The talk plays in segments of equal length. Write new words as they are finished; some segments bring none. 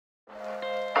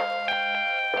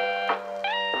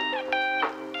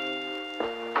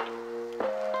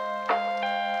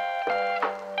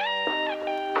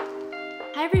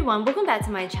everyone, welcome back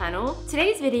to my channel.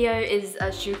 Today's video is a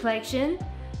shoe collection,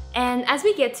 and as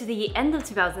we get to the end of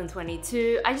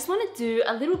 2022, I just want to do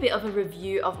a little bit of a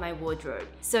review of my wardrobe.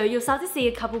 So you'll start to see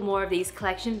a couple more of these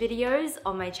collection videos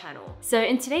on my channel. So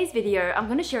in today's video, I'm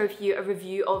going to share with you a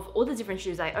review of all the different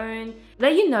shoes I own,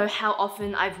 let you know how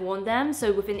often I've worn them,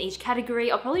 so within each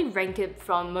category, I'll probably rank it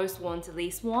from most worn to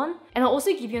least worn, and I'll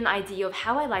also give you an idea of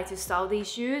how I like to style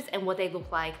these shoes and what they look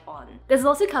like on. There's a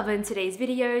lot to cover in today's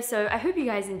video, so I hope you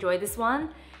guys enjoy this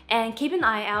one. And keep an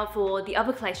eye out for the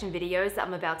other collection videos that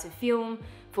I'm about to film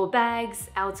for bags,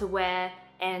 outerwear,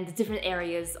 and the different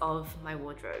areas of my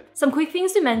wardrobe. Some quick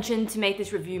things to mention to make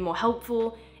this review more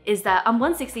helpful is that I'm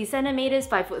 160 centimeters,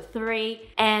 5'3",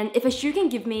 and if a shoe can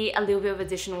give me a little bit of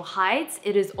additional height,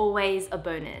 it is always a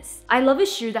bonus. I love a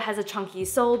shoe that has a chunky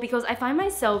sole because I find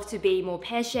myself to be more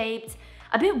pear-shaped,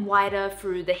 a bit wider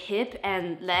through the hip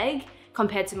and leg,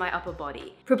 compared to my upper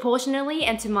body. Proportionally,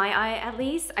 and to my eye at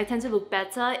least, I tend to look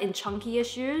better in chunkier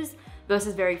shoes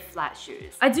versus very flat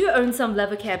shoes. I do own some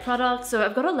leather care products, so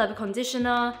I've got a leather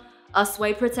conditioner, a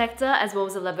suede protector, as well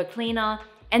as a leather cleaner,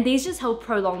 and these just help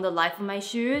prolong the life of my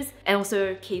shoes and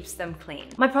also keeps them clean.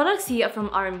 My products here are from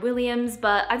R.M. Williams,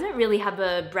 but I don't really have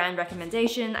a brand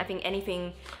recommendation. I think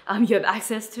anything you have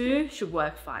access to should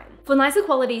work fine. For nicer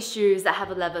quality shoes that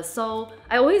have a leather sole,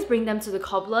 I always bring them to the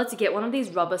cobbler to get one of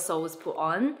these rubber soles put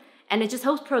on, and it just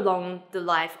helps prolong the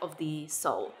life of the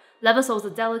sole. Leather soles are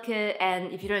delicate,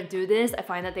 and if you don't do this, I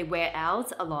find that they wear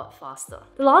out a lot faster.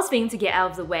 The last thing to get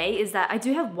out of the way is that I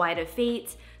do have wider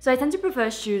feet, so I tend to prefer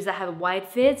shoes that have a wide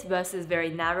fit versus very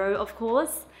narrow, of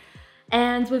course.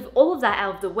 And with all of that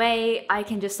out of the way, I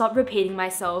can just stop repeating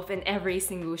myself in every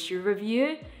single shoe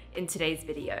review in today's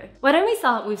video. Why don't we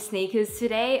start with sneakers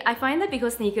today? I find that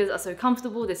because sneakers are so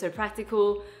comfortable, they're so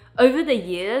practical, over the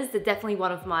years, they're definitely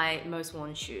one of my most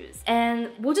worn shoes.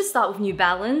 And we'll just start with New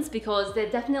Balance because they're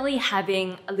definitely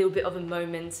having a little bit of a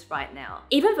moment right now.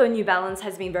 Even though New Balance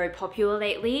has been very popular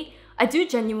lately, I do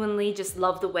genuinely just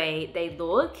love the way they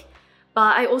look.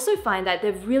 But I also find that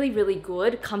they're really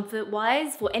good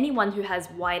comfort-wise for anyone who has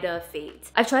wider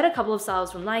feet. I've tried a couple of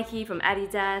styles from Nike, from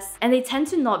Adidas, and they tend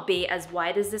to not be as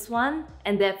wide as this one,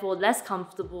 and therefore less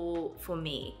comfortable for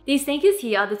me. These sneakers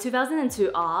here are the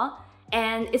 2002 R,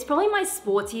 and it's probably my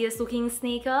sportiest looking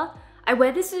sneaker. I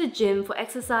wear this to the gym for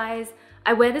exercise.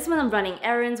 I wear this when I'm running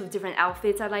errands with different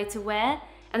outfits I like to wear.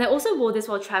 And I also wore this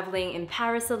while traveling in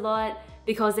Paris a lot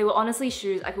because they were honestly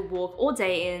shoes I could walk all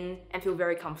day in and feel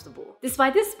very comfortable.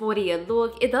 Despite this sportier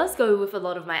look, it does go with a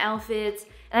lot of my outfits,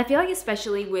 and I feel like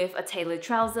especially with a tailored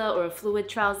trouser or a fluid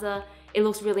trouser, it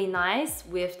looks really nice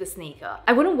with the sneaker.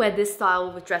 I wouldn't wear this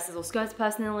style with dresses or skirts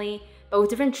personally, but with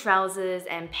different trousers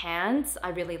and pants, I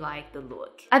really like the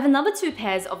look. I have another two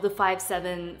pairs of the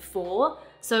 574,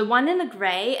 so one in a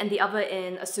grey and the other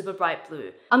in a super bright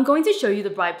blue. I'm going to show you the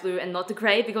bright blue and not the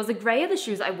grey because the grey are the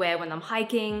shoes I wear when I'm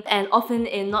hiking and often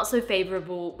in not so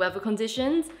favourable weather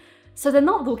conditions, so they're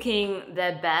not looking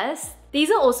their best. These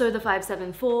are also the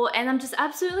 574, and I'm just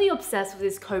absolutely obsessed with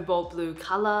this cobalt blue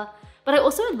colour. But I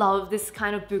also love this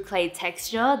kind of boucle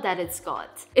texture that it's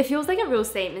got. It feels like a real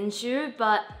statement shoe,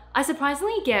 but I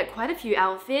surprisingly get quite a few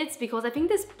outfits because I think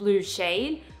this blue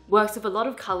shade works with a lot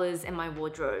of colors in my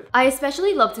wardrobe. I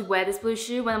especially love to wear this blue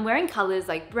shoe when I'm wearing colors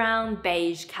like brown,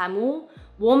 beige, camel,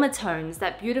 warmer tones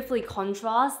that beautifully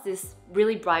contrast this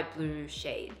really bright blue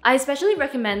shade. I especially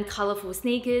recommend colorful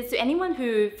sneakers to anyone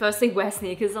who firstly wears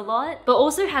sneakers a lot, but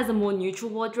also has a more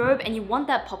neutral wardrobe and you want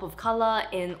that pop of color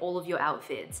in all of your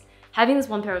outfits. Having this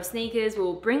one pair of sneakers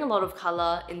will bring a lot of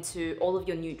color into all of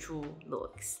your neutral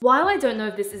looks. While I don't know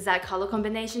if this exact color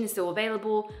combination is still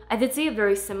available, I did see a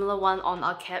very similar one on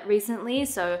Arquette recently,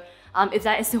 so if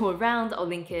that is still around, I'll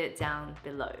link it down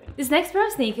below. This next pair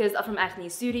of sneakers are from Acne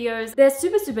Studios. They're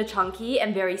super chunky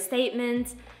and very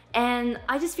statement, and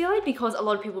I just feel like because a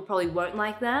lot of people probably won't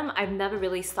like them, I've never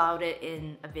really styled it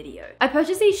in a video. I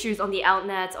purchased these shoes on the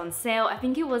outnet on sale. I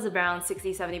think it was around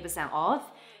 60–70%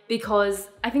 off, because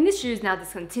I think this shoe is now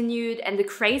discontinued and the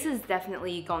craze has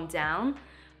definitely gone down.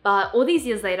 But all these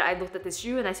years later, I looked at this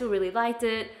shoe and I still really liked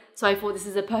it, so I thought this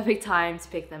is a perfect time to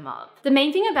pick them up. The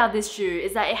main thing about this shoe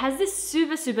is that it has this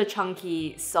super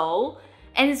chunky sole,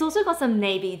 and it's also got some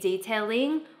navy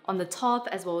detailing on the top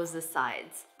as well as the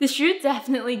sides. The shoe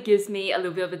definitely gives me a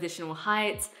little bit of additional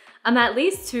height. I'm at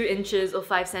least 2 inches or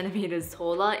 5 centimeters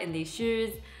taller in these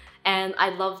shoes, and I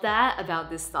love that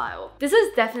about this style. This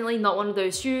is definitely not one of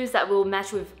those shoes that will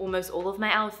match with almost all of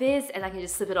my outfits and I can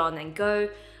just slip it on and go.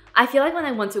 I feel like when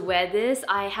I want to wear this,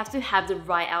 I have to have the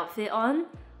right outfit on,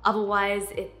 otherwise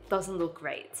it doesn't look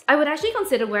great. I would actually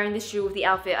consider wearing this shoe with the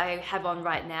outfit I have on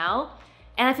right now,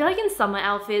 And I feel like in summer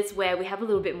outfits where we have a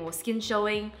little bit more skin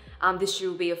showing, this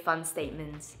shoe will be a fun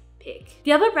statement pick.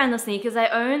 The other brand of sneakers I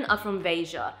own are from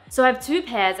Veja. So I have two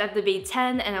pairs, I have the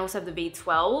V10 and I also have the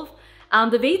V12.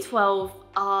 The V12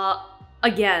 are,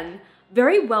 again,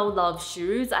 very well-loved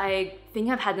shoes. I think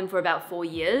I've had them for about 4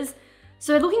 years.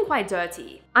 So they're looking quite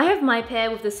dirty. I have my pair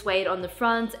with the suede on the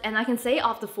front, and I can say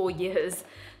after 4 years,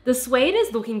 the suede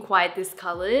is looking quite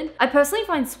discolored. I personally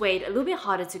find suede a little bit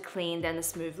harder to clean than the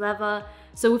smooth leather.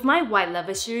 So with my white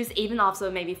leather shoes, even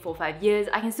after maybe 4 or 5 years,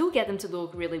 I can still get them to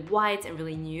look really white and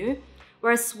really new.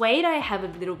 Whereas suede I have a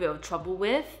little bit of trouble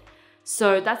with.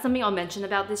 So that's something I'll mention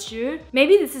about this shoe.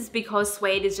 Maybe this is because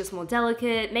suede is just more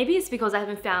delicate. Maybe it's because I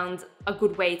haven't found a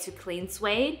good way to clean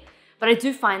suede. But I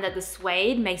do find that the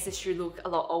suede makes the shoe look a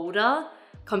lot older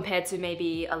compared to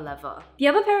maybe a leather. The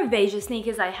other pair of Veja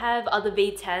sneakers I have are the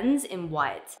V10s in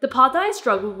white. The part that I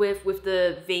struggled with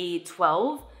the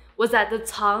V12 was that the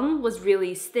tongue was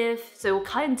really stiff, so it will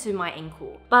cut into my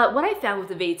ankle. But what I found with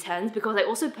the V10s, because I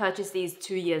also purchased these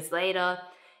 2 years later,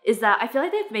 is that I feel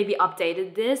like they've maybe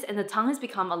updated this and the tongue has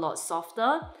become a lot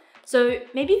softer. So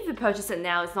maybe if you purchase it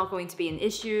now, it's not going to be an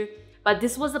issue. But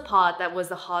this was the part that was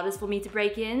the hardest for me to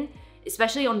break in,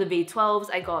 especially on the V12s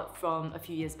I got from a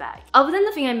few years back. Other than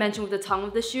the thing I mentioned with the tongue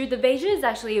of the shoe, the Veja is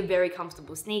actually a very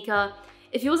comfortable sneaker.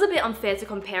 It feels a bit unfair to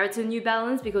compare it to New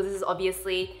Balance because this is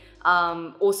obviously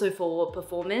also for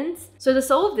performance. So the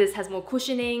sole of this has more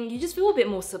cushioning, you just feel a bit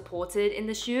more supported in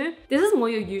the shoe. This is more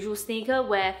your usual sneaker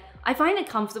where I find it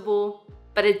comfortable,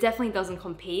 but it definitely doesn't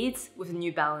compete with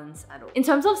New Balance at all. In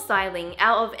terms of styling,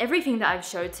 out of everything that I've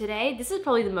showed today, this is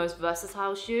probably the most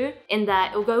versatile shoe in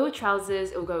that it'll go with trousers,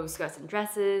 it'll go with skirts and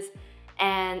dresses,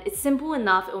 and it's simple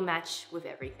enough, it'll match with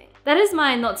everything. That is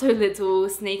my not so little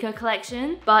sneaker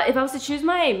collection, but if I was to choose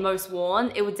my most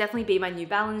worn, it would definitely be my New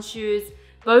Balance shoes,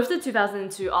 both the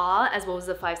 2002R as well as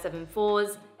the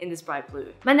 574s in this bright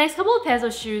blue. My next couple of pairs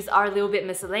of shoes are a little bit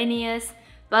miscellaneous,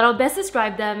 but I'll best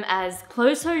describe them as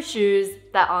closed-toe shoes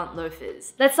that aren't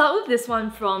loafers. Let's start with this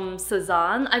one from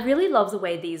Cezanne. I really love the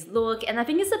way these look, and I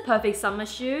think it's a perfect summer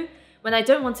shoe when I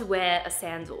don't want to wear a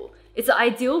sandal. It's an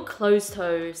ideal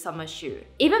closed-toe summer shoe.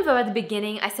 Even though at the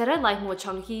beginning I said I like more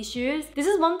chunky shoes, this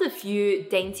is one of the few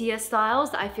daintier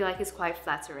styles that I feel like is quite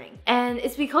flattering. And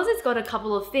it's because it's got a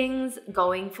couple of things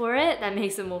going for it that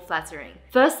makes it more flattering.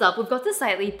 First up, we've got the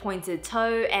slightly pointed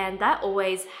toe, and that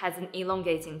always has an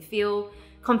elongating feel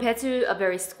compared to a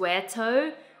very square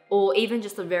toe or even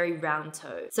just a very round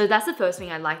toe. So that's the first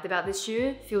thing I liked about this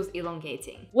shoe, feels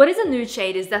elongating. What is a nude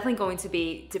shade is definitely going to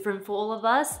be different for all of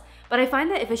us, but I find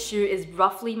that if a shoe is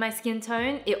roughly my skin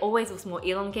tone, it always looks more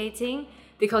elongating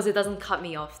because it doesn't cut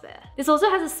me off there. This also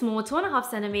has a small 2.5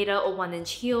 centimeter or 1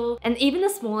 inch heel, and even the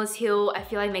smallest heel I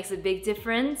feel like makes a big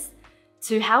difference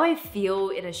to how I feel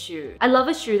in a shoe. I love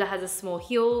a shoe that has a small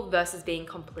heel versus being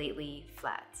completely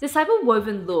flat. This type of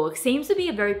woven look seems to be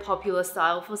a very popular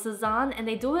style for Cezanne, and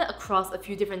they do it across a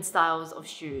few different styles of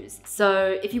shoes.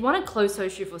 So if you want a closed-toe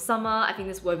shoe for summer, I think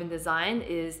this woven design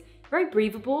is very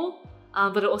breathable,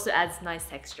 but it also adds nice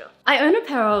texture. I own a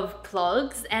pair of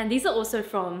clogs, and these are also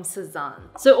from Cezanne.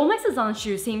 So all my Cezanne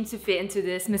shoes seem to fit into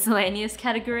this miscellaneous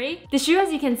category. The shoe,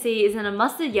 as you can see, is in a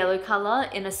mustard yellow color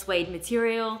in a suede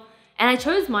material, and I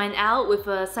chose mine out with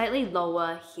a slightly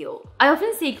lower heel. I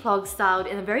often see clogs styled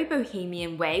in a very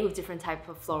bohemian way with different types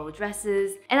of floral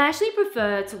dresses, and I actually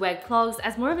prefer to wear clogs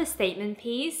as more of a statement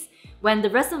piece when the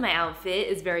rest of my outfit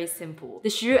is very simple. The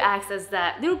shoe acts as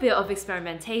that little bit of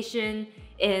experimentation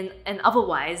in an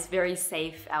otherwise very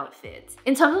safe outfit.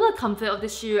 In terms of the comfort of the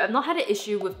shoe, I've not had an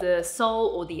issue with the sole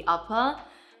or the upper,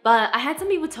 but I had some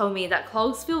people tell me that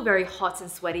clogs feel very hot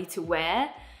and sweaty to wear,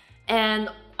 and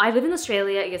I live in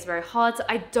Australia, it gets very hot.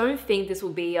 I don't think this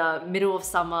will be a middle of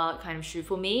summer kind of shoe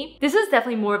for me. This is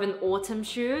definitely more of an autumn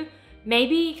shoe,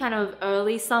 maybe kind of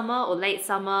early summer or late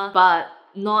summer, but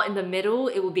not in the middle,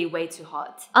 it will be way too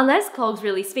hot. Unless clogs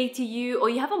really speak to you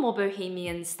or you have a more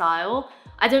bohemian style,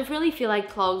 I don't really feel like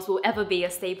clogs will ever be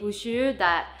a staple shoe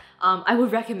that I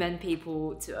would recommend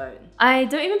people to own. I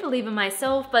don't even believe in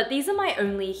myself, but these are my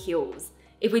only heels,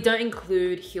 if we don't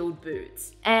include heeled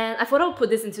boots. And I thought I'll put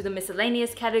this into the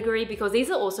miscellaneous category because these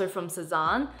are also from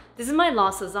Cezanne. This is my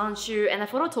last Cezanne shoe, and I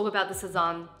thought I'll talk about the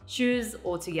Cezanne shoes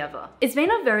altogether. It's been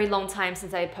a very long time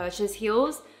since I purchased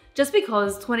heels, just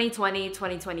because 2020,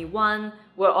 2021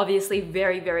 were obviously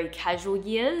very, very casual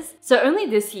years. So only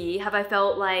this year have I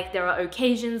felt like there are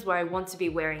occasions where I want to be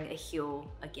wearing a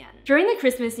heel again. During the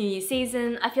Christmas New Year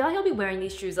season, I feel like I'll be wearing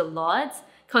these shoes a lot,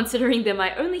 considering they're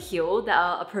my only heel that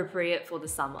are appropriate for the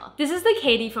summer. This is the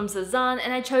Katie from Cezanne,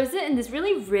 and I chose it in this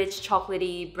really rich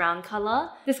chocolatey brown color.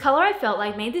 This color I felt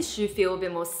like made this shoe feel a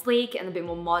bit more sleek and a bit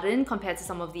more modern compared to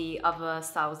some of the other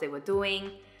styles they were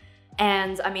doing.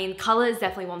 And I mean, color is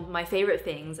definitely one of my favorite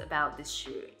things about this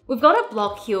shoe. We've got a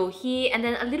block heel here and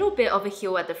then a little bit of a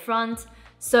heel at the front,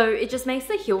 so it just makes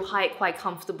the heel height quite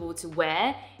comfortable to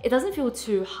wear. It doesn't feel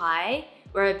too high,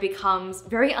 where it becomes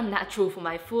very unnatural for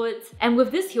my foot. And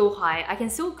with this heel height, I can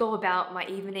still go about my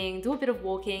evening, do a bit of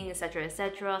walking,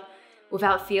 etc,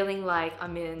 without feeling like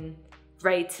I'm in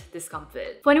great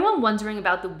discomfort. For anyone wondering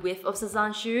about the width of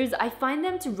Cezanne shoes, I find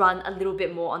them to run a little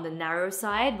bit more on the narrow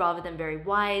side rather than very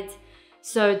wide.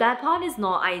 So that part is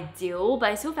not ideal, but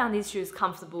I still found these shoes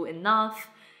comfortable enough.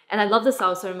 And I love the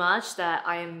style so much that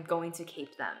I am going to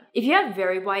keep them. If you have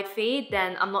very wide feet,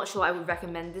 then I'm not sure I would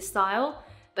recommend this style.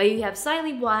 But if you have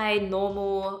slightly wide,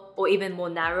 normal, or even more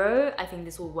narrow, I think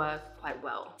this will work quite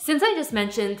well. Since I just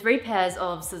mentioned 3 pairs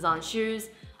of Cezanne shoes,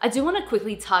 I do want to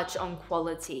quickly touch on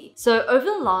quality. So over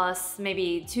the last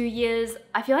maybe 2 years,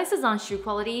 I feel like Cezanne shoe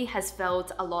quality has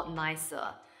felt a lot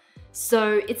nicer.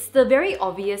 So it's the very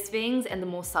obvious things and the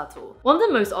more subtle. One of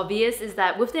the most obvious is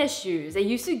that with their shoes, they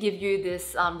used to give you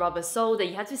this rubber sole that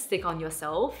you had to stick on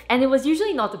yourself. And it was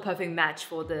usually not the perfect match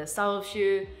for the style of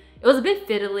shoe. It was a bit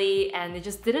fiddly and it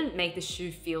just didn't make the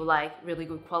shoe feel like really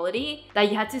good quality, that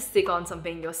you had to stick on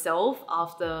something yourself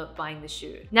after buying the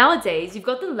shoe. Nowadays, you've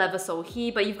got the leather sole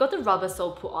here, but you've got the rubber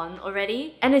sole put on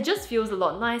already, and it just feels a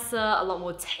lot nicer, a lot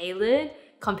more tailored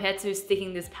compared to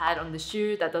sticking this pad on the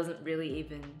shoe that doesn't really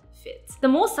even fit. The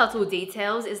more subtle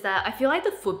details is that I feel like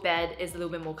the footbed is a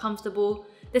little bit more comfortable.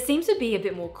 There seems to be a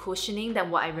bit more cushioning than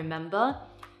what I remember,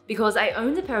 because I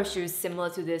owned a pair of shoes similar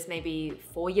to this maybe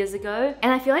 4 years ago,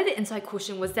 and I feel like the inside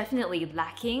cushion was definitely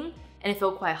lacking and it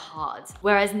felt quite hard.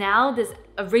 Whereas now there's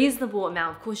a reasonable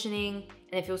amount of cushioning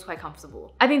and it feels quite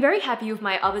comfortable. I've been very happy with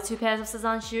my other 2 pairs of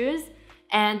Cezanne shoes,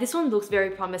 and this one looks very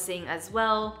promising as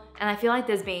well, and I feel like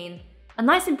there's been a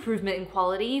nice improvement in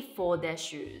quality for their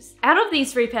shoes. Out of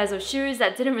these 3 pairs of shoes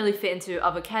that didn't really fit into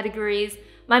other categories,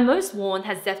 my most worn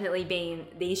has definitely been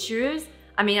these shoes.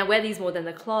 I mean, I wear these more than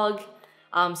the clog,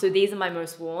 so these are my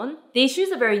most worn. These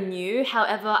shoes are very new,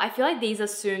 however, I feel like these are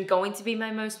soon going to be my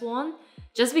most worn,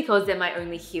 just because they're my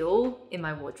only heel in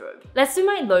my wardrobe. Let's do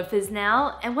my loafers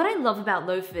now, and what I love about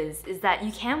loafers is that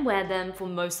you can wear them for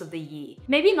most of the year.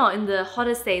 Maybe not in the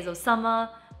hottest days of summer,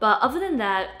 but other than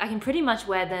that, I can pretty much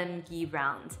wear them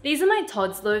year-round. These are my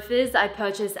Tod's loafers that I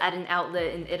purchased at an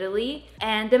outlet in Italy,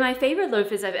 and they're my favorite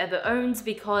loafers I've ever owned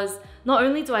because not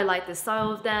only do I like the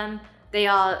style of them, they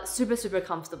are super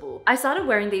comfortable. I started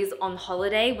wearing these on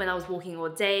holiday when I was walking all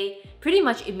day, pretty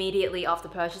much immediately after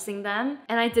purchasing them,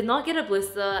 and I did not get a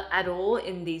blister at all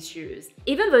in these shoes.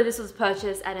 Even though this was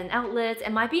purchased at an outlet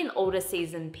and might be an older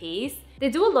season piece, they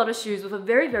do a lot of shoes with a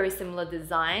very similar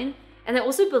design, and I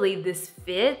also believe this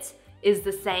fit is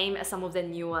the same as some of their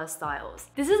newer styles.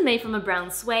 This is made from a brown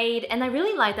suede, and I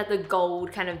really like that the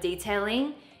gold kind of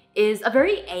detailing is a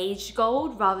very aged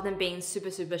gold rather than being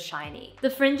super shiny. The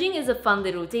fringing is a fun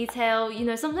little detail. You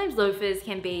know, sometimes loafers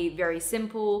can be very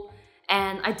simple,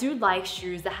 and I do like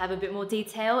shoes that have a bit more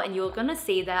detail, and you're gonna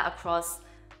see that across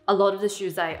a lot of the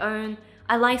shoes I own.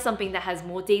 I like something that has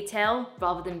more detail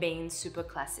rather than being super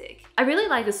classic. I really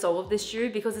like the sole of this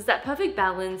shoe because it's that perfect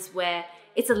balance where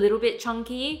it's a little bit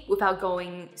chunky without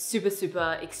going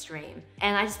super extreme.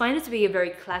 And I just find it to be a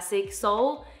very classic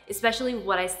sole, especially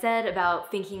what I said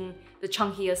about thinking the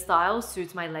chunkier style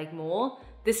suits my leg more.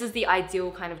 This is the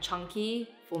ideal kind of chunky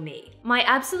for me. My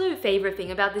absolute favorite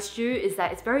thing about this shoe is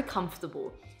that it's very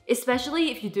comfortable,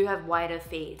 especially if you do have wider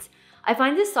feet. I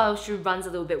find this style shoe runs a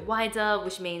little bit wider,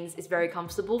 which means it's very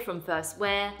comfortable from first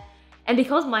wear. And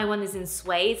because my one is in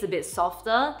suede, it's a bit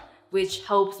softer, which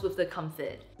helps with the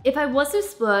comfort. If I was to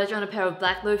splurge on a pair of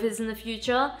black loafers in the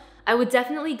future, I would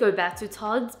definitely go back to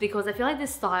Tod's because I feel like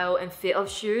this style and fit of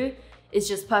shoe is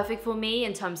just perfect for me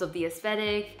in terms of the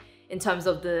aesthetic, in terms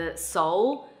of the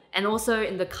sole, and also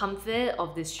in the comfort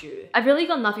of this shoe. I've really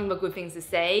got nothing but good things to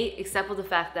say, except for the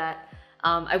fact that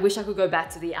I wish I could go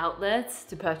back to the outlets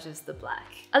to purchase the black.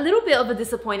 A little bit of a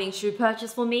disappointing shoe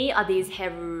purchase for me are these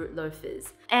Heru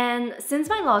loafers. And since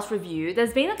my last review,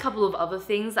 there's been a couple of other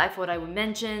things I thought I would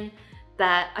mention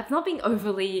that I've not been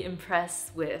overly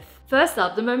impressed with. First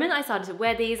up, the moment I started to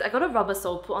wear these, I got a rubber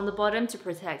sole put on the bottom to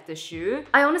protect the shoe.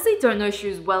 I honestly don't know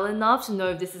shoes well enough to know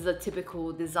if this is a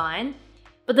typical design,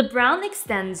 but the brown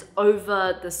extends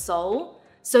over the sole.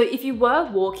 So if you were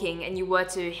walking and you were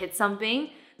to hit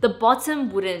something, the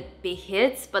bottom wouldn't be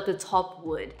hit, but the top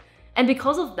would. And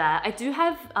because of that, I do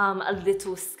have a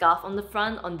little scuff on the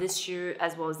front on this shoe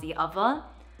as well as the other.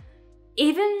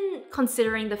 even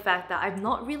considering the fact that I've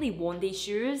not really worn these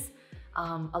shoes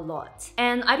a lot.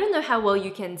 And I don't know how well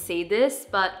you can see this,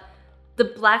 but the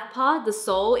black part, the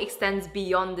sole, extends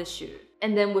beyond the shoe.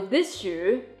 And then with this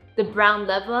shoe, the brown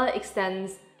leather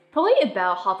extends probably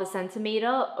about 0.5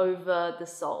 centimeter over the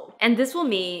sole. And this for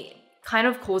me kind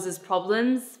of causes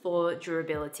problems for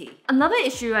durability. Another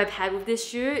issue I've had with this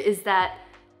shoe is that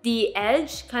the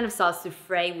edge kind of starts to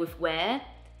fray with wear.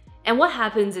 And what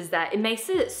happens is that it makes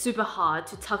it super hard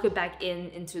to tuck it back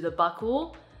into the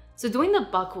buckle. So doing the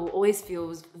buckle always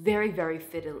feels very, very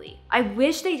fiddly. I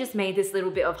wish they just made this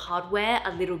little bit of hardware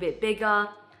a little bit bigger,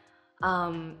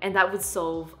 and that would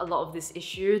solve a lot of this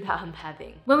issue that I'm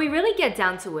having. When we really get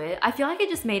down to it, I feel like I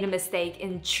just made a mistake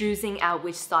in choosing out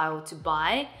which style to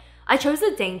buy. I chose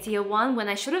the daintier one when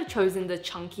I should have chosen the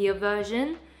chunkier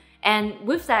version. And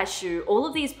with that shoe, all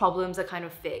of these problems are kind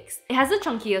of fixed. It has a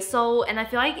chunkier sole, and I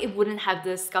feel like it wouldn't have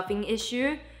the scuffing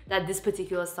issue that this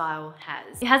particular style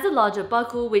has. It has a larger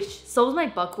buckle, which solves my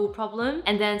buckle problem,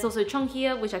 and then it's also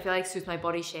chunkier, which I feel like suits my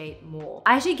body shape more.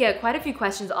 I actually get quite a few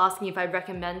questions asking if I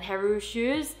recommend Heru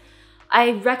shoes.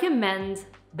 I recommend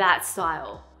that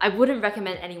style. I wouldn't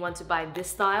recommend anyone to buy this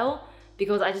style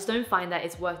because I just don't find that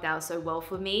it's worked out so well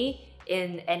for me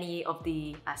in any of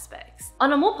the aspects.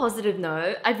 On a more positive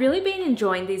note, I've really been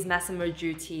enjoying these Massimo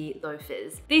Dutti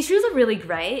loafers. These shoes are really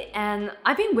great, and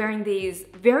I've been wearing these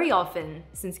very often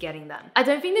since getting them. I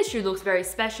don't think this shoe looks very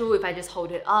special if I just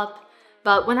hold it up,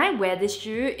 but when I wear this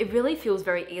shoe, it really feels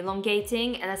very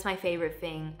elongating, and that's my favorite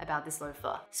thing about this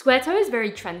loafer. Square toe is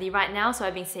very trendy right now, so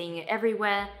I've been seeing it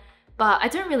everywhere, but I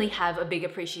don't really have a big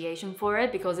appreciation for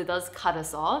it because it does cut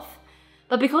us off.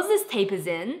 But because this tapers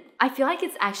in, I feel like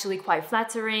it's actually quite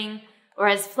flattering, or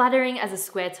as flattering as a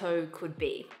square toe could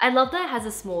be. I love that it has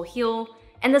a small heel,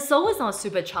 and the sole is not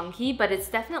super chunky, but it's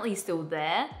definitely still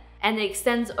there, and it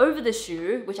extends over the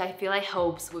shoe, which I feel like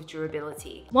helps with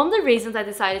durability. One of the reasons I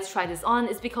decided to try this on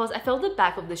is because I felt the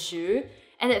back of the shoe,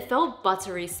 and it felt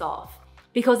buttery soft.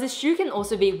 Because this shoe can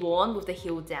also be worn with the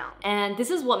heel down. And this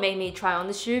is what made me try on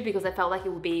the shoe because I felt like it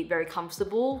would be very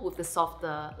comfortable with the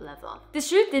softer leather. This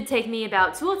shoe did take me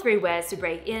about 2 or 3 wears to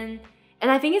break in, and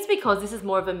I think it's because this is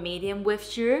more of a medium width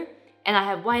shoe and I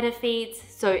have wider feet,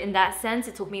 so in that sense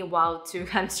it took me a while to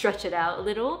kind of stretch it out a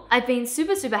little. I've been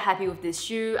super happy with this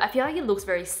shoe. I feel like it looks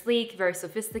very sleek, very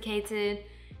sophisticated,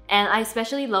 and I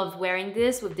especially love wearing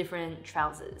this with different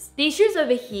trousers. These shoes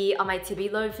over here are my Tibi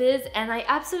loafers, and I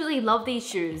absolutely love these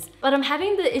shoes. But I'm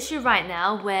having the issue right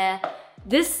now where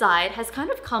this side has kind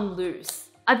of come loose.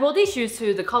 I brought these shoes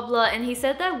to the cobbler and he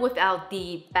said that without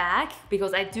the back,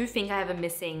 because I do think I have a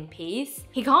missing piece,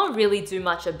 he can't really do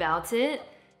much about it.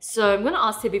 So I'm gonna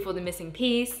ask Tibi for the missing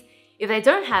piece. If they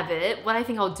don't have it, what I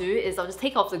think I'll do is I'll just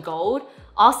take off the gold,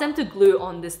 ask them to glue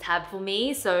on this tab for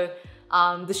me, so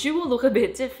the shoe will look a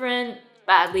bit different,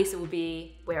 but at least it will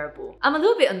be wearable. I'm a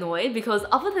little bit annoyed because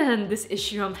other than this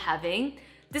issue I'm having,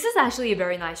 this is actually a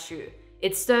very nice shoe.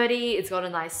 It's sturdy, it's got a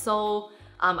nice sole.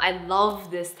 I love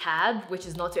this tab, which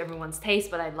is not to everyone's taste,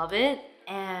 but I love it.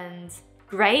 And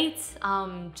great,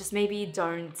 just maybe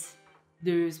don't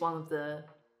lose one of the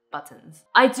buttons.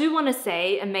 I do want to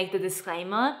say and make the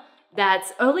disclaimer that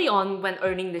early on when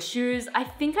owning the shoes, I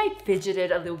think I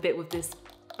fidgeted a little bit with this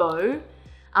bow.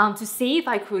 To see if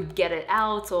I could get it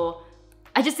out, or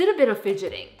I just did a bit of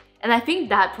fidgeting. And I think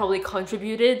that probably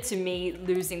contributed to me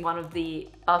losing one of the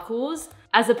buckles,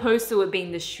 as opposed to it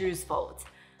being the shoe's fault.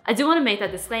 I do want to make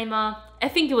that disclaimer. I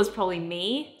think it was probably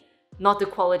me, not the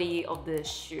quality of the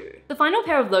shoe. The final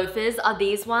pair of loafers are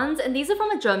these ones, and these are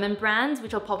from a German brand,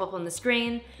 which I'll pop up on the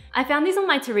screen. I found these on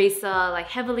my Teresa, like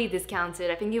heavily discounted.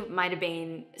 I think it might have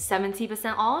been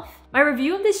 70% off. My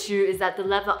review of this shoe is that the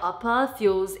leather upper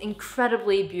feels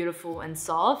incredibly beautiful and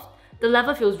soft. The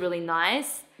leather feels really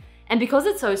nice. And because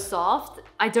it's so soft,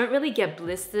 I don't really get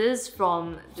blisters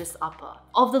from this upper.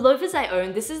 Of the loafers I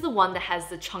own, this is the one that has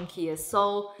the chunkiest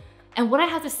sole. And what I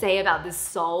have to say about this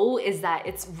sole is that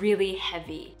it's really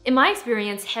heavy. In my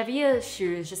experience, heavier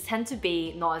shoes just tend to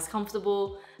be not as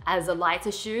comfortable as a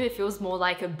lighter shoe. It feels more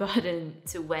like a burden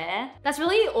to wear. That's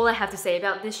really all I have to say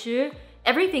about this shoe.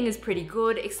 Everything is pretty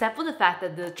good except for the fact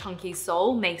that the chunky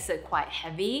sole makes it quite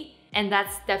heavy. And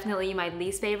that's definitely my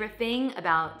least favorite thing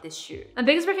about this shoe. My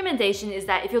biggest recommendation is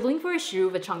that if you're looking for a shoe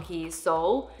with a chunky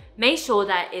sole, make sure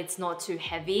that it's not too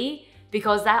heavy,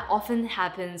 because that often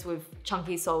happens with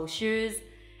chunky sole shoes.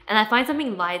 And I find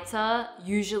something lighter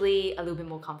usually a little bit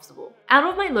more comfortable. Out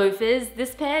of my loafers,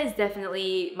 this pair is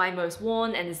definitely my most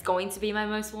worn and is going to be my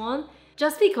most worn,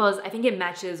 just because I think it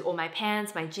matches all my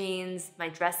pants, my jeans, my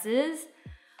dresses.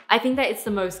 I think that it's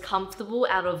the most comfortable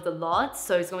out of the lot,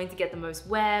 so it's going to get the most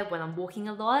wear when I'm walking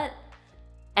a lot.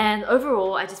 And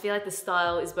overall, I just feel like the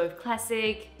style is both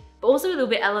classic, but also a little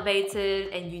bit elevated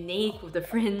and unique with the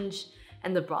fringe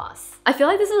and the brass. I feel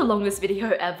like this is the longest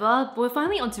video ever, but we're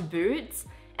finally onto boots.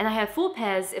 And I have 4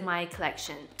 pairs in my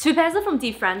collection. 2 pairs are from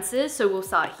D. Francis, so we'll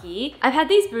start here. I've had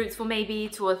these boots for maybe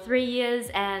 2 or 3 years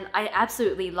and I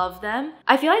absolutely love them.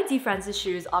 I feel like D. Francis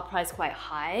shoes are priced quite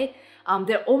high.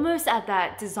 They're almost at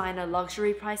that designer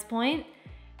luxury price point.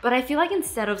 But I feel like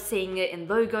instead of seeing it in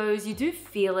logos, you do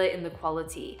feel it in the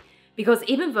quality. Because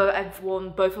even though I've worn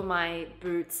both of my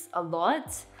boots a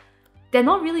lot, they're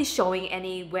not really showing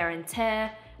any wear and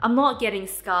tear. I'm not getting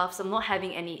scuffs, I'm not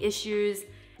having any issues.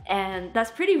 And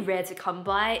that's pretty rare to come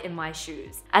by in my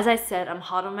shoes. As I said, I'm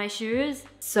hard on my shoes,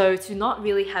 so to not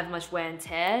really have much wear and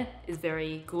tear is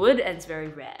very good and it's very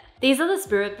rare. These are the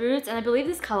Spirit boots, and I believe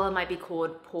this color might be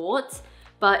called Port,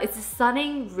 but it's a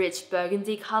stunning, rich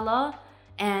burgundy color,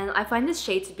 and I find this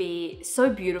shade to be so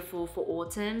beautiful for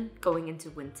autumn going into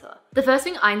winter. The first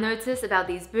thing I noticed about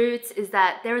these boots is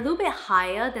that they're a little bit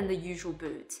higher than the usual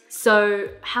boot. So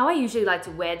how I usually like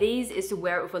to wear these is to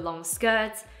wear it with a long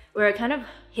skirt, where it kind of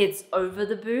hits over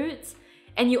the boot,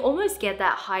 and you almost get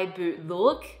that high boot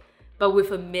look, but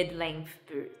with a mid-length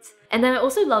boot. And then I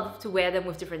also love to wear them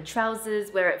with different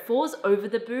trousers where it falls over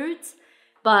the boot,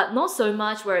 but not so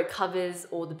much where it covers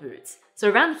all the boots. So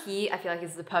around here, I feel like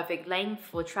it's the perfect length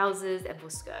for trousers and for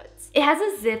skirts. It has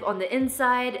a zip on the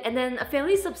inside and then a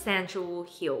fairly substantial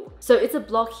heel. So it's a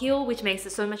block heel, which makes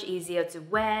it so much easier to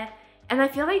wear. And I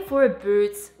feel like for a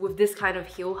boot with this kind of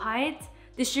heel height,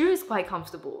 this shoe is quite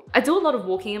comfortable. I do a lot of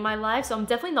walking in my life, so I'm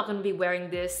definitely not going to be wearing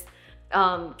this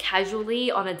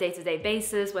casually on a day-to-day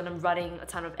basis when I'm running a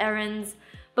ton of errands.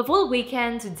 But for the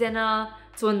weekend, to dinner,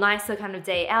 to a nicer kind of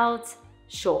day out,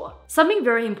 sure. Something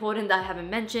very important that I haven't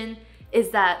mentioned is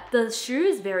that the shoe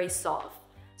is very soft.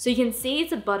 So you can see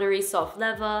it's a buttery soft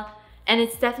leather, and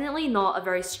it's definitely not a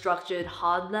very structured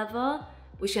hard leather,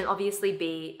 which can obviously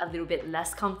be a little bit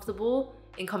less comfortable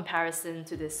in comparison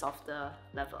to this softer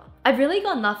leather. I've really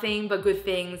got nothing but good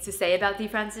things to say about D.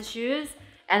 Francis shoes,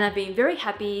 and I've been very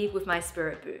happy with my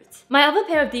Spirit boots. My other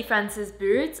pair of D. Francis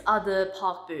boots are the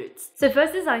Park boots. So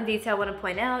first design detail I want to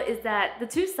point out is that the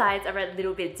 2 sides are a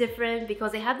little bit different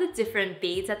because they have the different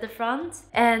beads at the front,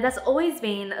 and that's always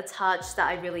been a touch that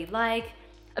I really like.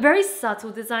 A very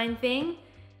subtle design thing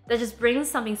that just brings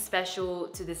something special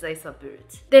to this lace-up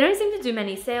boot. They don't seem to do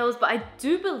many sales, but I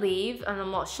do believe, and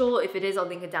I'm not sure if it is, I'll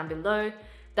link it down below,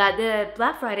 that the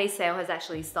Black Friday sale has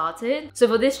actually started. So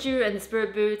for this shoe and the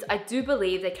Spirit boots, I do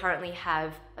believe they currently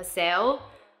have a sale.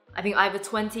 I think either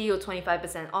 20 or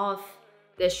 25% off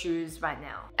their shoes right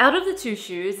now. Out of the 2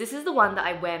 shoes, this is the one that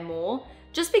I wear more,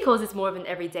 just because it's more of an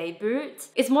everyday boot.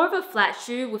 It's more of a flat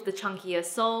shoe with the chunkier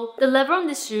sole. The leather on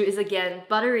this shoe is again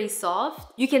buttery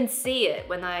soft. You can see it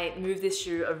when I move this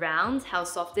shoe around, how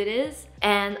soft it is.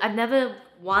 And I've never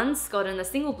once gotten a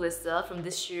single blister from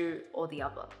this shoe or the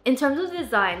other. In terms of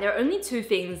design, there are only 2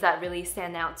 things that really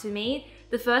stand out to me.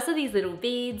 The first are these little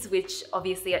beads, which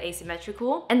obviously are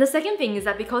asymmetrical. And the second thing is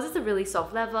that because it's a really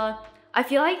soft leather, I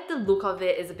feel like the look of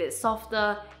it is a bit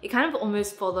softer. It kind of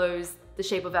almost follows the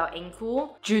shape of our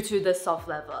ankle due to the soft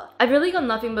leather. I've really got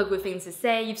nothing but good things to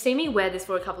say. You've seen me wear this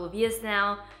for a couple of years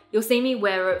now. You'll see me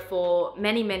wear it for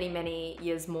many, many, many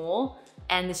years more.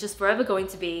 And it's just forever going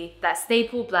to be that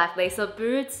staple black lace-up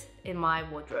boot in my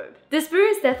wardrobe. This boot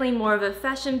is definitely more of a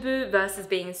fashion boot versus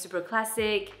being super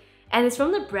classic. And it's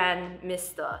from the brand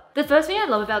Mr. The first thing I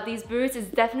love about these boots is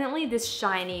definitely this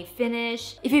shiny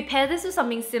finish. If you pair this with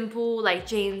something simple like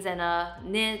jeans and a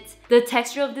knit, the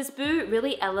texture of this boot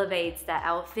really elevates that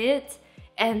outfit.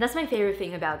 And that's my favorite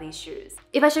thing about these shoes.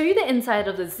 If I show you the inside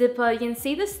of the zipper, you can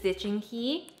see the stitching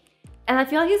here. And I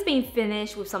feel like it's being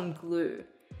finished with some glue.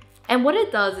 And what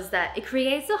it does is that it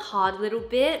creates a hard little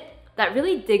bit that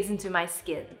really digs into my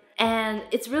skin. And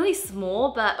it's really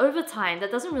small, but over time,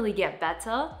 that doesn't really get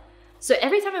better. So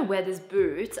every time I wear this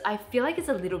boot, I feel like it's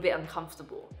a little bit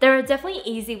uncomfortable. There are definitely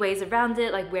easy ways around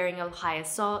it, like wearing a higher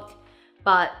sock,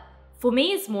 but for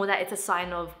me, it's more that it's a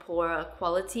sign of poorer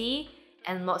quality,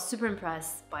 and I'm not super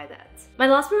impressed by that. My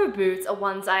last pair of boots are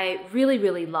ones I really,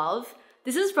 really love.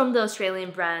 This is from the Australian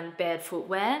brand Baird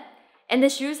Footwear, and the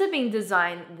shoes have been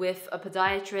designed with a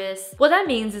podiatrist. What that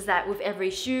means is that with every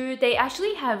shoe, they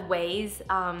actually have ways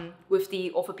with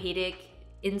the orthopedic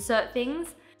insert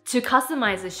things to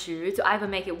customize the shoe to either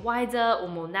make it wider or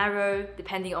more narrow,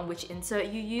 depending on which insert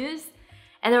you use.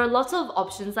 And there are lots of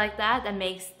options like that that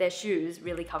makes their shoes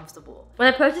really comfortable.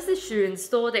 When I purchased this shoe in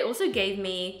store, they also gave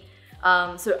me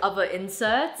sort of other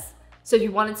inserts. So if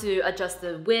you wanted to adjust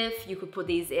the width, you could put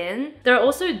these in. There are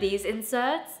also these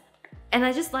inserts, and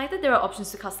I just like that there are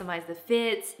options to customize the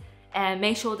fit and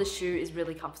make sure the shoe is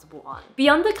really comfortable on.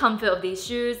 Beyond the comfort of these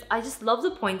shoes, I just love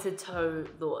the pointed toe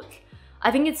look. I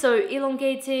think it's so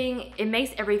elongating, it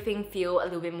makes everything feel a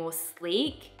little bit more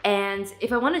sleek, and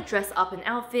if I want to dress up an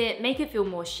outfit, make it feel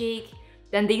more chic,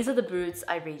 then these are the boots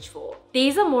I reach for.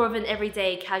 These are more of an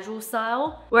everyday casual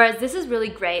style, whereas this is really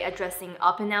great at dressing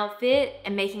up an outfit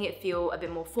and making it feel a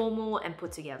bit more formal and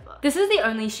put together. This is the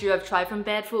only shoe I've tried from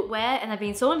Bared Footwear, and I've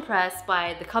been so impressed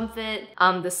by the comfort,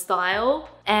 the style,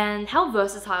 and how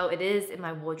versatile it is in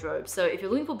my wardrobe. So if you're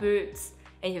looking for boots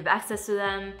and you have access to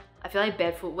them, I feel like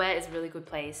Bared Footwear is a really good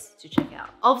place to check out.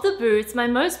 Of the boots, my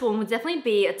most worn would definitely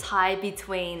be a tie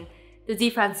between the De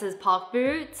France's Park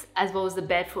boots as well as the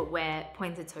Bared Footwear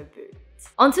pointed toe boots.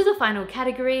 On to the final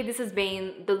category. This has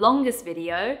been the longest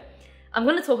video. I'm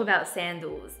going to talk about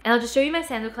sandals, and I'll just show you my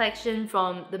sandal collection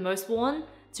from the most worn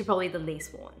to probably the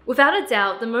least worn. Without a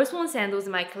doubt, the most worn sandals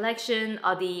in my collection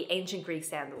are the ancient Greek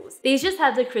sandals. These just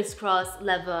have the crisscross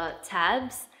leather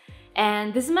tabs,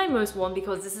 and this is my most worn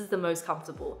because this is the most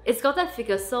comfortable. It's got that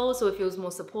thicker sole so it feels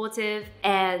more supportive,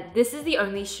 and this is the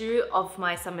only shoe of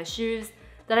my summer shoes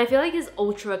that I feel like is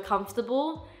ultra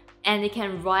comfortable, and it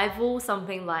can rival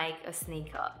something like a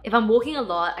sneaker. If I'm walking a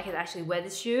lot, I can actually wear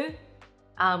this shoe,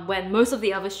 when most of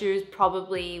the other shoes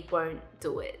probably won't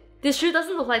do it. This shoe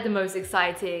doesn't look like the most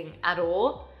exciting at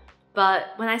all, but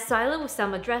when I style it with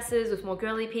summer dresses with more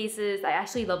girly pieces, I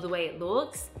actually love the way it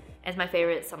looks, and it's my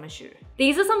favorite summer shoe.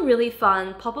 These are some really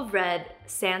fun pop of red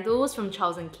sandals from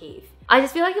Charles & Keith. I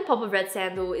just feel like a pop of red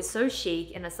sandal is so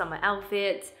chic in a summer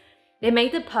outfit. They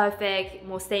make the perfect,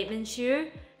 more statement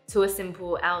shoe to a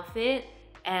simple outfit,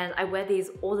 and I wear these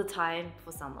all the time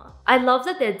for summer. I love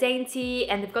that they're dainty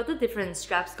and they've got the different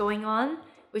straps going on,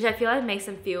 which I feel like makes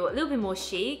them feel a little bit more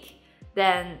chic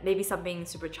than maybe something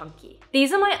super chunky.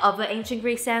 These are my other ancient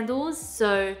Greek sandals,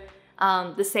 so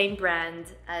the same brand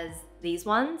as these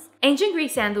ones. Ancient Greek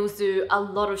sandals do a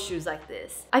lot of shoes like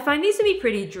this. I find these to be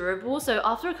pretty durable, so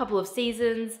after a couple of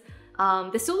seasons,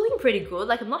 they're still looking pretty good.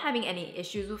 Like, I'm not having any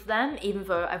issues with them, even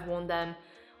though I've worn them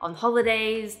on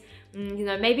holidays, you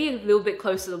know, maybe a little bit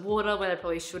close to the water when I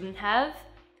probably shouldn't have.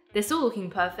 They're still looking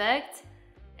perfect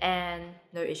and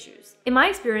no issues. In my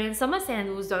experience, summer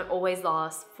sandals don't always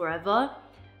last forever,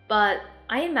 but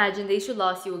I imagine they should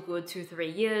last you a good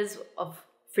 2-3 years of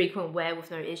frequent wear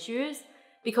with no issues,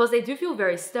 because they do feel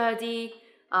very sturdy.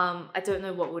 I don't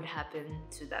know what would happen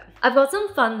to them. I've got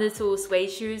some fun little suede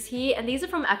shoes here, and these are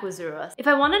from Aquazura. If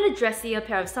I wanted a dressier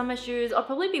pair of summer shoes, I'll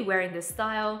probably be wearing this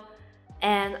style.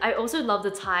 And I also love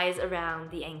the ties around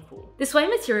the ankle. The suede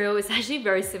material is actually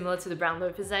very similar to the brown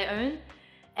loafers I own.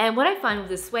 And what I find with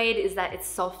the suede is that it's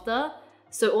softer.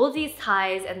 So all of these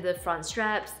ties and the front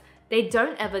straps, they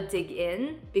don't ever dig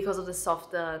in because of the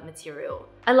softer material.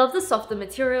 I love the softer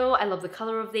material, I love the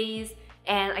color of these,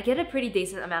 and I get a pretty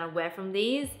decent amount of wear from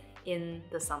these in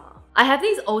the summer. I have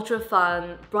these ultra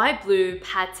fun bright blue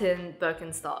patterned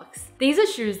Birkenstocks. These are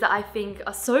shoes that I think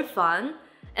are so fun,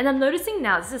 and I'm noticing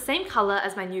now this is the same color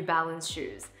as my New Balance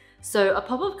shoes. So a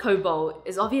pop of cobalt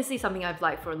is obviously something I've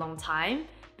liked for a long time,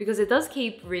 because it does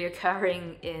keep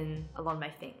reoccurring in a lot of my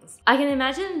things. I can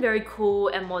imagine very cool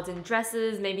and modern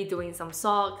dresses, maybe doing some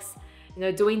socks, you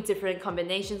know, doing different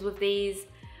combinations with these.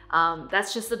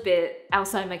 That's just a bit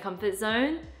outside my comfort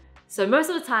zone. So most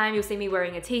of the time you'll see me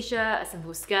wearing a t-shirt, a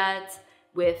simple skirt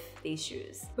with these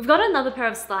shoes. We've got another pair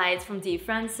of slides from De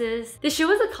France's. The shoe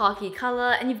is a khaki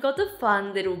color, and you've got the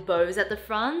fun little bows at the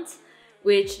front,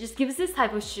 which just gives this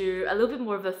type of shoe a little bit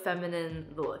more of a feminine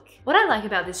look. What I like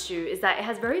about this shoe is that it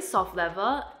has very soft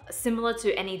leather, similar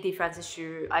to any De France's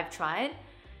shoe I've tried.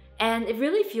 And it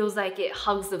really feels like it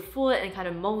hugs the foot and kind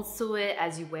of molds to it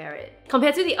as you wear it.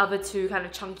 Compared to the other two kind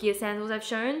of chunkier sandals I've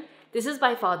shown, this is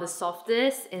by far the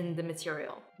softest in the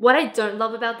material. What I don't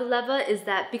love about the leather is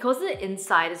that because the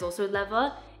inside is also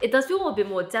leather, it does feel a bit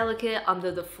more delicate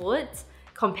under the foot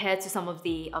compared to some of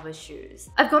the other shoes.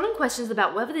 I've gotten questions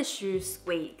about whether this shoe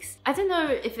squeaks. I don't know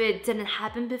if it didn't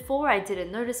happen before, I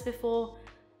didn't notice before,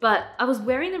 but I was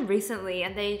wearing them recently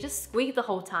and they just squeaked the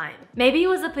whole time. Maybe it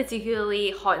was a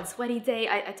particularly hot and sweaty day,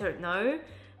 I don't know,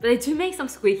 but they do make some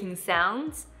squeaking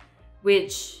sounds,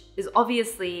 which is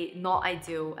obviously not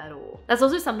ideal at all. That's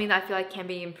also something that I feel like can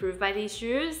be improved by these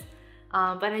shoes,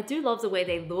 but I do love the way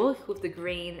they look with the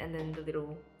green and then the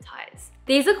little ties.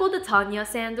 These are called the Tanya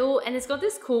sandal, and it's got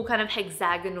this cool kind of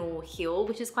hexagonal heel,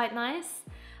 which is quite nice.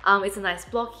 It's a nice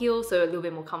block heel, so a little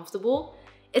bit more comfortable.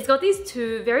 It's got these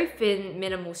two very thin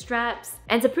minimal straps,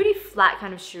 and it's a pretty flat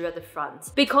kind of shoe at the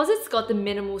front. Because it's got the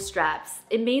minimal straps,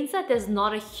 it means that there's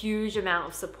not a huge amount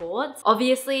of support.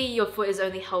 Obviously, your foot is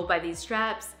only held by these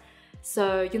straps,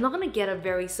 so you're not gonna get a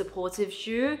very supportive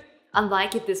shoe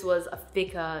unlike if this was a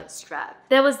thicker strap.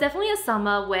 There was definitely a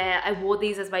summer where I wore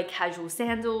these as my casual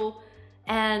sandal,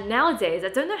 and nowadays I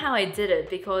don't know how I did it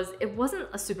because it wasn't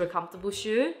a super comfortable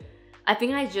shoe. I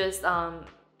think I just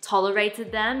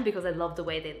tolerated them because I love the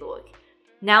way they look.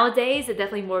 Nowadays, they're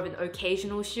definitely more of an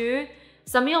occasional shoe,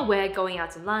 something I'll wear going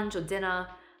out to lunch or dinner,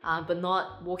 but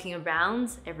not walking around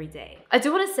every day. I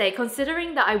do want to say,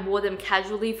 considering that I wore them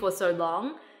casually for so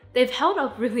long, they've held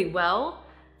up really well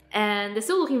and they're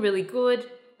still looking really good.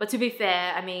 But to be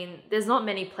fair, I mean, there's not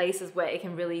many places where it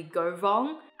can really go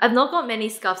wrong. I've not got many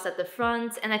scuffs at the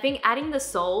front, and I think adding the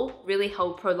sole really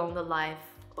helped prolong the life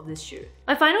of this shoe.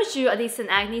 My final shoe are these St.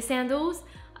 Agnes sandals.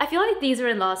 I feel like these are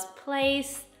in last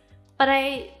place, but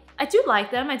I do like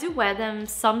them. I do wear them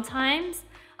sometimes,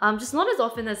 just not as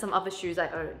often as some other shoes I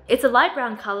own. It's a light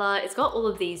brown color, it's got all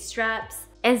of these straps,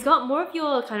 and it's got more of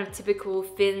your kind of typical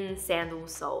thin sandal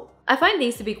sole. I find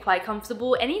these to be quite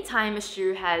comfortable. Anytime a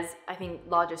shoe has, I think,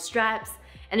 larger straps,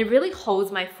 and it really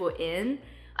holds my foot in,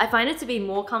 I find it to be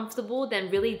more comfortable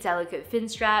than really delicate thin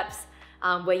straps,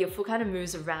 where your foot kind of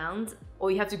moves around, or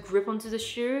you have to grip onto the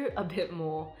shoe a bit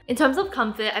more. In terms of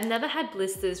comfort, I've never had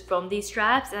blisters from these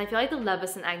straps, and I feel like the leather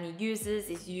St. Agnes uses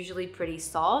is usually pretty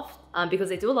soft because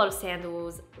they do a lot of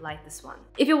sandals like this one.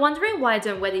 If you're wondering why I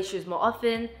don't wear these shoes more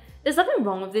often, there's nothing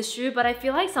wrong with this shoe, but I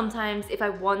feel like sometimes if I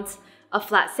want a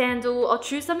flat sandal, I'll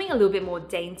choose something a little bit more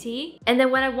dainty. And then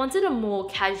when I wanted a more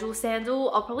casual sandal,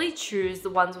 I'll probably choose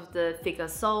the ones with the thicker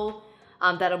sole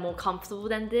that are more comfortable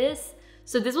than this.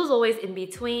 So this was always in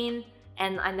between,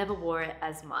 and I never wore it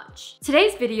as much.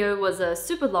 Today's video was a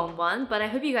super long one, but I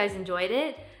hope you guys enjoyed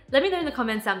it. Let me know in the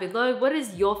comments down below, what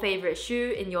is your favorite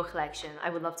shoe in your collection? I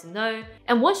would love to know.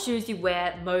 And what shoes you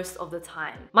wear most of the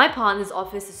time. My partner's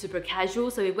office is super casual,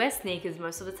 so he wears sneakers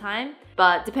most of the time.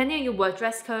 But depending on your work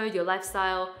dress code, your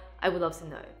lifestyle, I would love to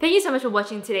know. Thank you so much for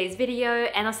watching today's video,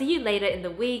 and I'll see you later in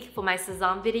the week for my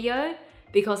Sezam video,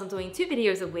 because I'm doing 2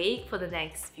 videos a week for the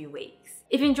next few weeks.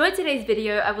 If you enjoyed today's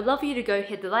video, I would love for you to go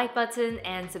hit the like button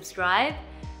and subscribe.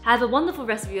 Have a wonderful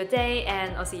rest of your day,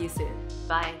 and I'll see you soon.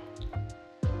 Bye.